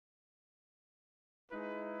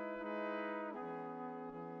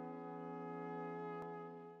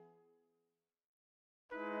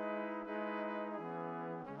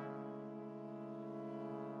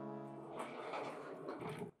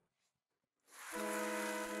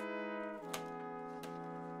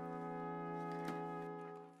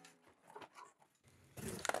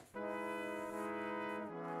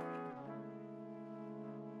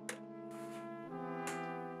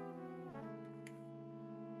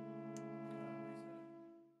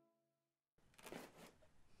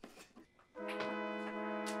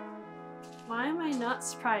not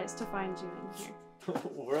surprised to find you in here.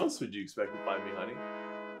 Where else would you expect to find me, honey?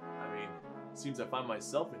 I mean, it seems I find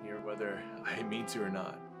myself in here whether I mean to or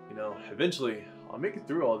not. You know, eventually I'll make it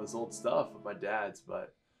through all this old stuff with my dad's,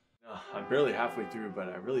 but I'm barely halfway through, but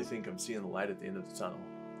I really think I'm seeing the light at the end of the tunnel.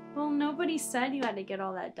 Well, nobody said you had to get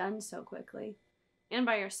all that done so quickly. And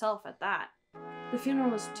by yourself at that. The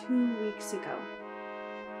funeral was 2 weeks ago.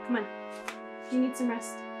 Come on. You need some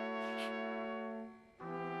rest.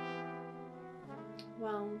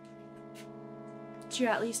 Well, did you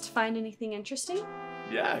at least find anything interesting?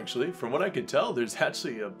 Yeah, actually, from what I could tell, there's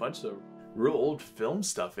actually a bunch of real old film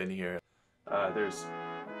stuff in here. There's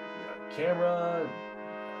a camera,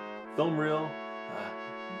 film reel,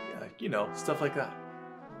 you know, stuff like that.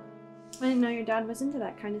 I didn't know your dad was into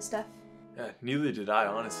that kind of stuff. Yeah, neither did I,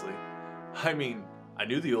 honestly. I mean, I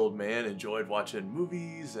knew the old man enjoyed watching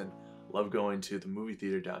movies and loved going to the movie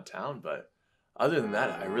theater downtown, but other than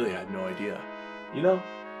that, I really had no idea. You know,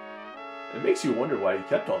 it makes you wonder why he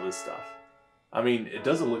kept all this stuff. I mean, it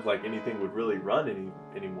doesn't look like anything would really run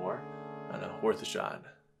anymore. I don't know, worth a shot.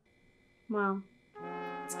 Well,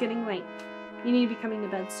 it's getting late. You need to be coming to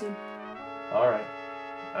bed soon. All right,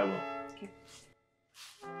 I will. Okay.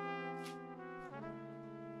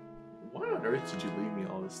 Why on earth did you leave me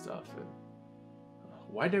all this stuff? And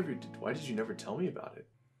why did you never tell me about it?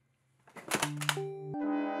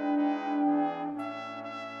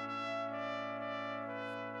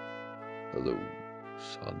 Hello,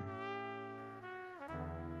 son.